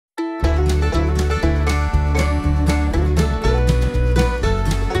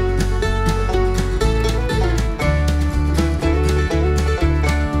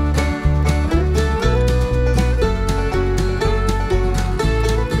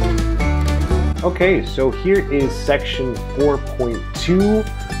Okay, so here is section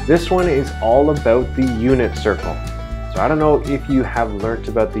 4.2. This one is all about the unit circle. So I don't know if you have learnt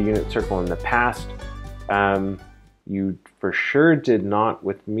about the unit circle in the past. You for sure did not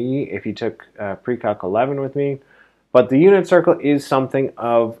with me if you took Pre-Calc 11 with me. But the unit circle is something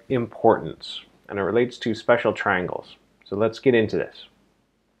of importance, and it relates to special triangles. So let's get into this.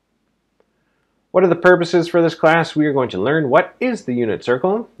 What are the purposes for this class? We are going to learn what is the unit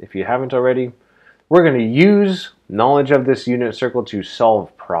circle, if you haven't already. We're going to use knowledge of this unit circle to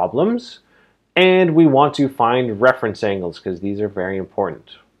solve problems, and we want to find reference angles because these are very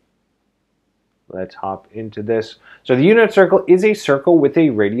important. Let's hop into this. So the unit circle is a circle with a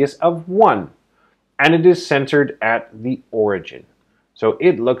radius of 1, and it is centered at the origin. So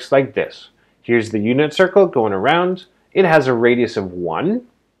it looks like this. Here's the unit circle going around. It has a radius of 1.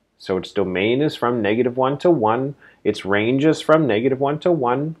 So its domain is from -1 to 1. Its range is from -1 to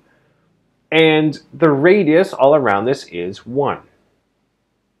 1. And the radius all around this is 1.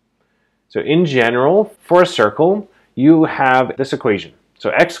 So in general, for a circle, you have this equation. So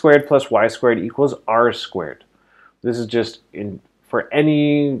x squared plus y squared equals r squared. This is just, for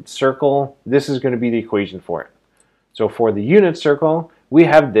any circle, this is going to be the equation for it. So for the unit circle, we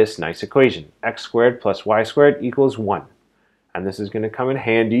have this nice equation. X squared plus y squared equals 1. And this is going to come in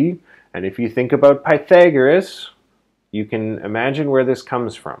handy. And if you think about Pythagoras, you can imagine where this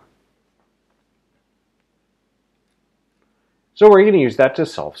comes from. So we're going to use that to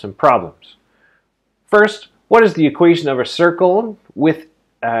solve some problems. First, what is the equation of a circle with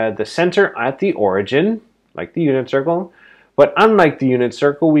the center at the origin, like the unit circle? But unlike the unit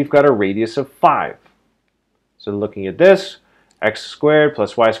circle, we've got a radius of 5. So looking at this, x squared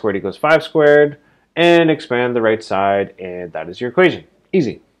plus y squared equals 5 squared, and expand the right side, and that is your equation.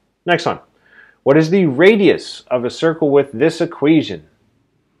 Easy. Next one. What is the radius of a circle with this equation?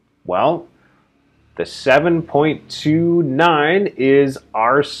 Well, the 7.29 is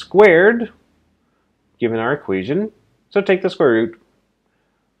r squared, given our equation. So take the square root.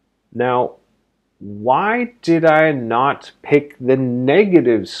 Now, why did I not pick the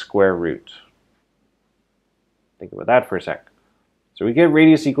negative square root? Think about that for a sec. So we get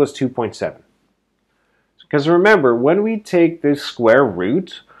radius equals 2.7. Because remember, when we take the square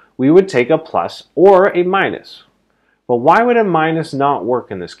root, we would take a plus or a minus. But why would a minus not work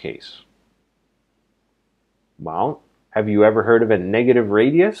in this case? Well, have you ever heard of a negative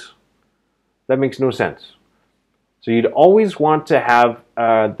radius? That makes no sense. So you'd always want to have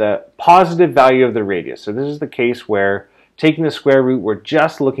the positive value of the radius. So this is the case where taking the square root, we're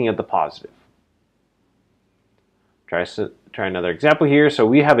just looking at the positive. Try another example here. So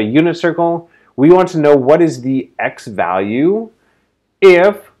we have a unit circle. We want to know what is the x value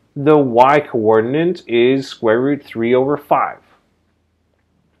if the y coordinate is square root 3 over 5.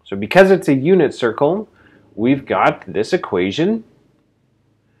 So because it's a unit circle, we've got this equation,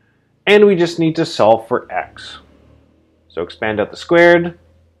 and we just need to solve for x. So expand out the squared,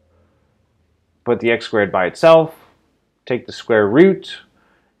 put the x squared by itself, take the square root,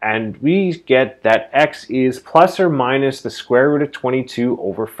 and we get that x is plus or minus the square root of 22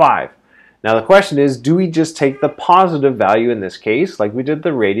 over 5. Now the question is, do we just take the positive value in this case, like we did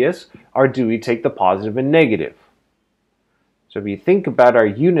the radius, or do we take the positive and negative? So if you think about our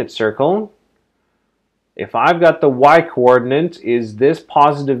unit circle, if I've got the y coordinate is this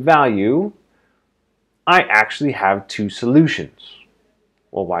positive value, I actually have two solutions.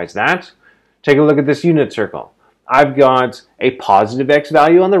 Well, why is that? Take a look at this unit circle. I've got a positive x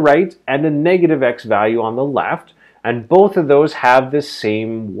value on the right and a negative x value on the left, and both of those have the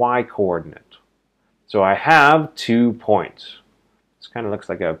same y coordinate. So I have 2 points. This kind of looks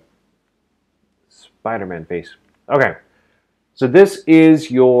like a Spider-Man face. Okay. So this is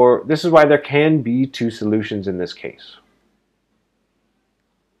why there can be two solutions in this case.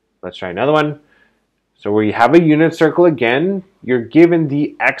 Let's try another one. So where you have a unit circle again, you're given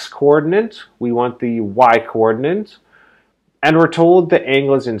the x coordinate, we want the y coordinate, and we're told the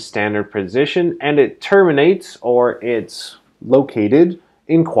angle is in standard position and it terminates, or it's located,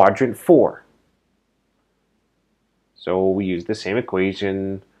 in quadrant 4. So we use the same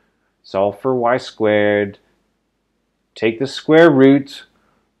equation, solve for y squared, take the square root.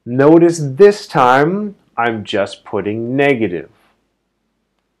 Notice this time I'm just putting negative.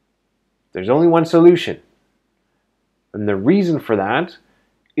 There's only one solution. And the reason for that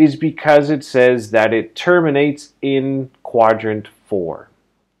is because it says that it terminates in quadrant 4.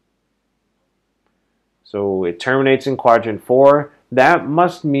 So it terminates in quadrant 4. That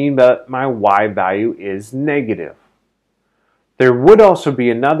must mean that my y value is negative. There would also be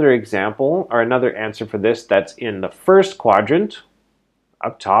another example or another answer for this that's in the first quadrant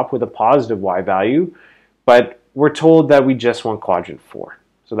up top with a positive y value, but we're told that we just want quadrant 4.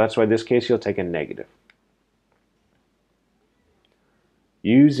 So that's why in this case you'll take a negative.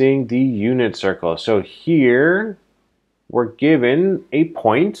 Using the unit circle. So here we're given a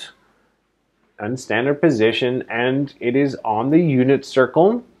point and standard position, and it is on the unit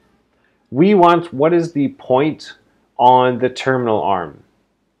circle. We want what is the point on the terminal arm.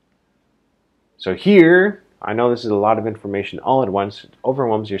 So here, I know this is a lot of information all at once, it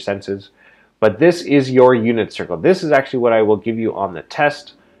overwhelms your senses, but this is your unit circle. This is actually what I will give you on the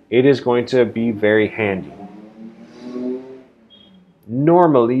test. It is going to be very handy.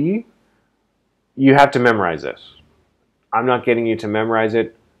 Normally, you have to memorize this. I'm not getting you to memorize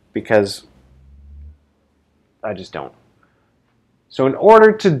it because I just don't. So in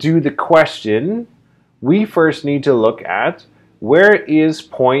order to do the question, we first need to look at where is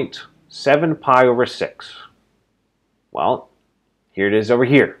 0.7 pi over 6? Well, here it is over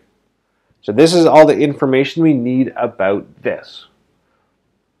here. So this is all the information we need about this.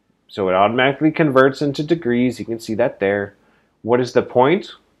 So it automatically converts into degrees. You can see that there. What is the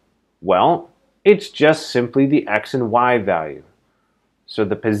point? Well, it's just simply the x and y value. So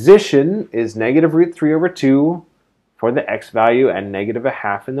the position is negative root 3 over 2 for the x value and negative a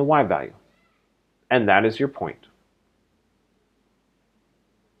half in the y value. And that is your point.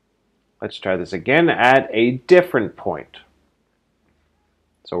 Let's try this again at a different point.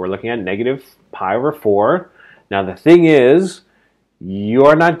 So we're looking at negative pi over 4. Now the thing is,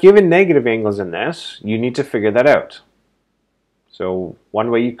 you're not given negative angles in this. You need to figure that out. So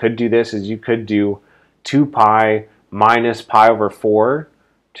one way you could do this is you could do 2 pi minus pi over 4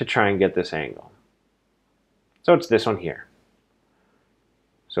 to try and get this angle. So it's this one here.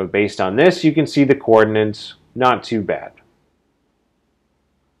 So based on this, you can see the coordinates, not too bad.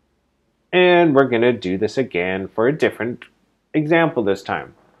 And we're going to do this again for a different example this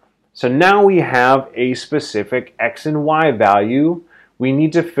time. So now we have a specific x and y value. We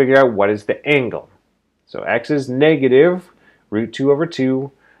need to figure out what is the angle. So x is negative root 2 over 2,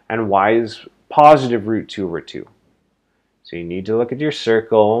 and y is positive root 2 over 2. So you need to look at your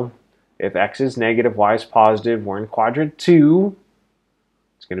circle. If x is negative, y is positive, we're in quadrant 2.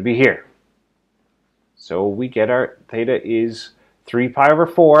 It's going to be here. So we get our theta is 3 pi over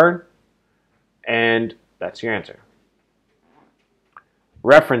 4, and that's your answer.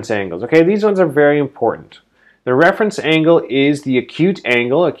 Reference angles. Okay, these ones are very important. The reference angle is the acute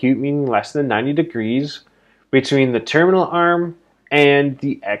angle, acute meaning less than 90 degrees, between the terminal arm and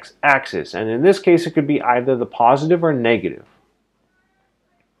the x-axis. And in this case, it could be either the positive or negative.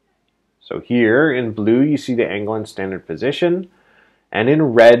 So here in blue, you see the angle in standard position, and in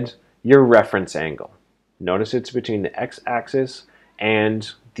red, your reference angle. Notice it's between the x-axis and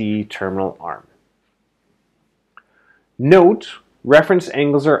the terminal arm. Note, reference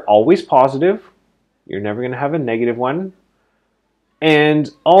angles are always positive. You're never going to have a negative one. And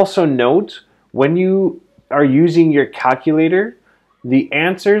also note, when you are using your calculator, the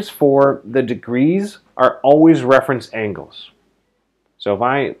answers for the degrees are always reference angles. So if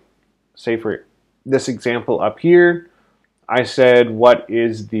I say for this example up here, I said what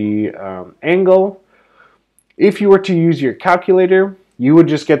is the angle? If you were to use your calculator, you would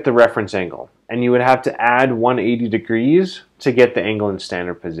just get the reference angle, and you would have to add 180 degrees to get the angle in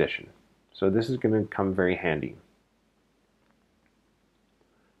standard position. So this is going to come very handy.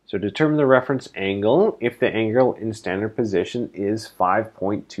 So determine the reference angle if the angle in standard position is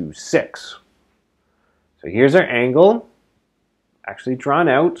 5.26. So here's our angle, actually drawn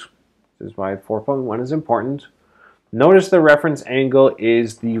out. This is why 4.1 is important. Notice the reference angle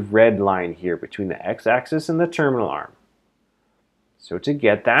is the red line here between the x-axis and the terminal arm. So to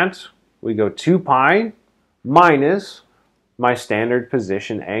get that, we go 2 pi minus my standard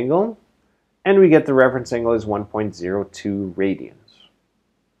position angle, and we get the reference angle is 1.02 radians.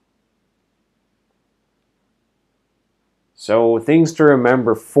 So things to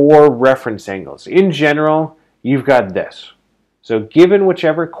remember for reference angles. In general, you've got this. So given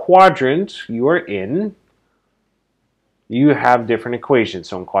whichever quadrant you are in, you have different equations.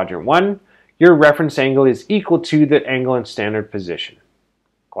 So in quadrant 1, your reference angle is equal to the angle in standard position.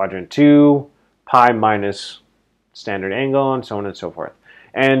 Quadrant 2, pi minus standard angle, and so on and so forth.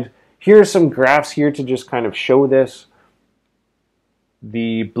 And here are some graphs here to just kind of show this.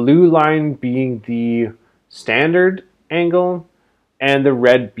 The blue line being the standard angle, and the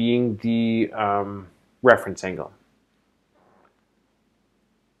red being the reference angle.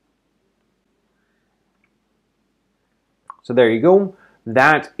 So there you go.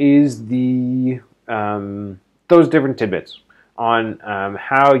 That is the those different tidbits on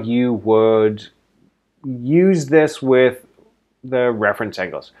how you would use this with the reference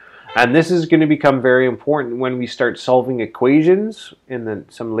angles. And this is going to become very important when we start solving equations in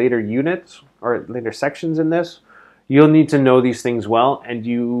some later units or later sections in this. You'll need to know these things well, and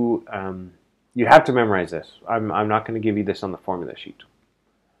you have to memorize this. I'm not going to give you this on the formula sheet.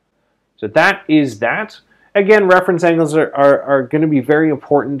 So that is that. Again, reference angles are going to be very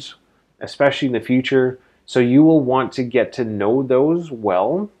important, especially in the future. So you will want to get to know those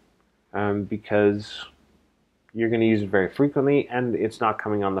well because you're going to use it very frequently, and it's not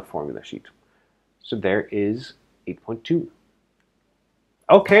coming on the formula sheet. So there is 8.2.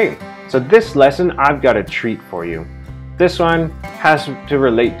 Okay, so this lesson, I've got a treat for you. This one has to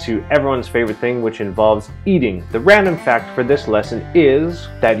relate to everyone's favorite thing, which involves eating. The random fact for this lesson is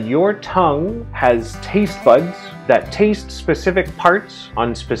that your tongue has taste buds that taste specific parts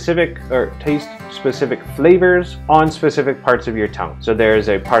on specific, or taste specific flavors on specific parts of your tongue. So there's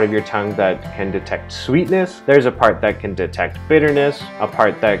a part of your tongue that can detect sweetness, there's a part that can detect bitterness, a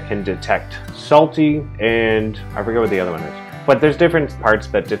part that can detect salty, and I forget what the other one is. But there's different parts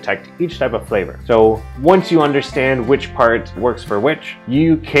that detect each type of flavor. So once you understand which part works for which,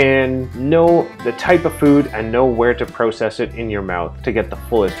 you can know the type of food and know where to process it in your mouth to get the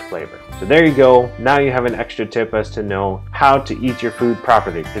fullest flavor. So there you go. Now you have an extra tip as to know how to eat your food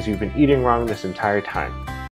properly, because you've been eating wrong this entire time.